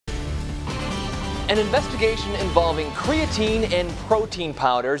An investigation involving creatine and protein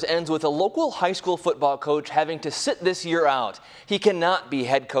powders ends with a local high school football coach having to sit this year out. He cannot be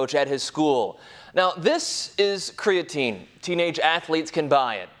head coach at his school. Now, this is creatine. Teenage athletes can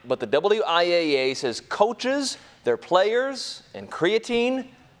buy it, but the WIAA says coaches, their players, and creatine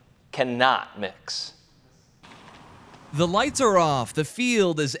cannot mix. The lights are off, the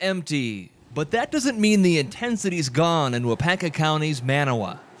field is empty, but that doesn't mean the intensity's gone in Wapaka County's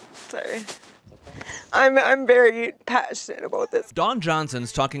Manawa. Sorry. I'm very passionate about this. Dawn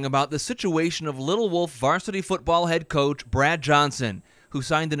Johnson's talking about the situation of Little Wolf varsity football head coach Brad Johnson, who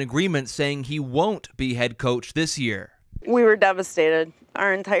signed an agreement saying he won't be head coach this year. We were devastated.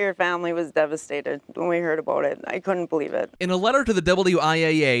 Our entire family was devastated when we heard about it. I couldn't believe it. In a letter to the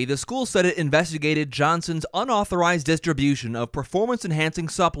WIAA, the school said it investigated Johnson's unauthorized distribution of performance-enhancing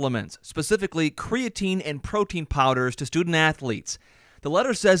supplements, specifically creatine and protein powders, to student athletes. The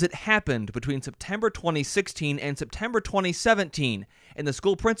letter says it happened between September 2016 and September 2017, and the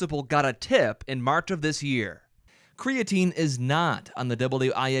school principal got a tip in March of this year. Creatine is not on the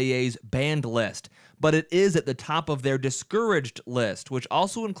WIAA's banned list, but it is at the top of their discouraged list, which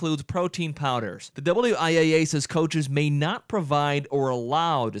also includes protein powders. The WIAA says coaches may not provide or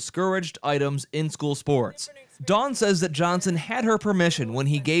allow discouraged items in school sports. Dawn says that Johnson had her permission when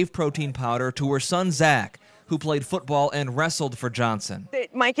he gave protein powder to her son Zach, who played football and wrestled for Johnson.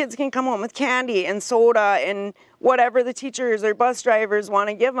 My kids can come home with candy and soda and whatever the teachers or bus drivers want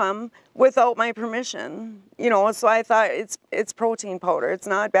to give them without my permission. You know, so I thought it's protein powder. It's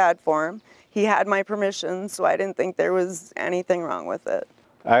not bad for him. He had my permission, so I didn't think there was anything wrong with it.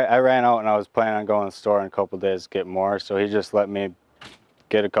 I ran out and I was planning on going to the store in a couple of days to get more, so he just let me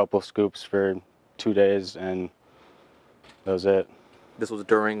get a couple scoops for 2 days, and that was it. This was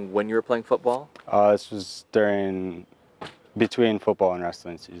during when you were playing football? This was between football and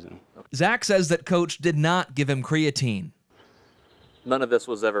wrestling season. Zach says that coach did not give him creatine. None of this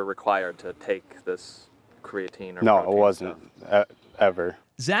was ever required to take this creatine or No, protein it wasn't ever.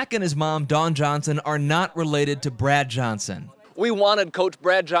 Zach and his mom, Dawn Johnson, are not related to Brad Johnson. We wanted Coach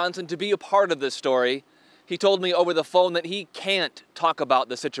Brad Johnson to be a part of this story. He told me over the phone that he can't talk about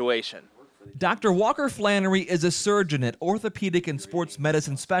the situation. Dr. Walker Flannery is a surgeon at Orthopedic and Sports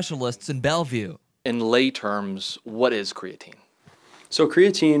Medicine Specialists in Bellevue. In lay terms, what is creatine? So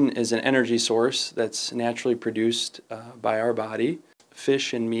creatine is an energy source that's naturally produced by our body.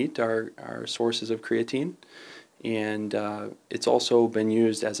 Fish and meat are sources of creatine, and it's also been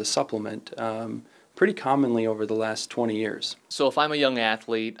used as a supplement pretty commonly over the last 20 years. So if I'm a young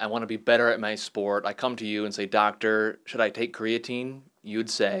athlete, I want to be better at my sport, I come to you and say, doctor, should I take creatine? You'd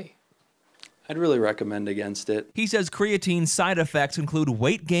say? I'd really recommend against it. He says creatine's side effects include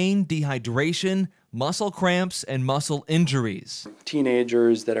weight gain, dehydration, muscle cramps, and muscle injuries.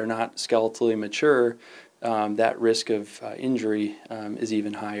 Teenagers that are not skeletally mature, that risk of injury is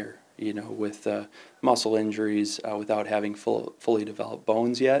even higher, you know, with muscle injuries without having fully developed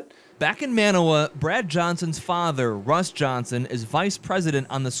bones yet. Back in Manawa, Brad Johnson's father, Russ Johnson, is vice president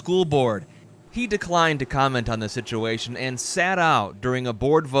on the school board. He declined to comment on the situation and sat out during a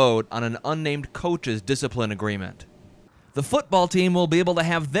board vote on an unnamed coach's discipline agreement. The football team will be able to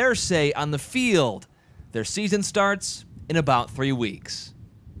have their say on the field. Their season starts in about 3 weeks.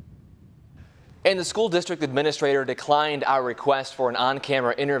 And the school district administrator declined our request for an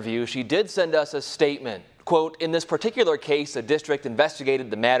on-camera interview. She did send us a statement. Quote, in this particular case, the district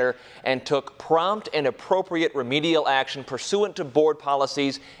investigated the matter and took prompt and appropriate remedial action pursuant to board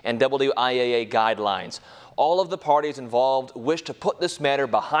policies and WIAA guidelines. All of the parties involved wish to put this matter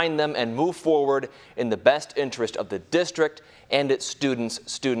behind them and move forward in the best interest of the district and its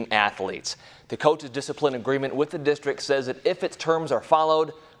student athletes. The coach's discipline agreement with the district says that if its terms are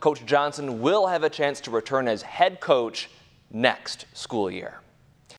followed, Coach Johnson will have a chance to return as head coach next school year.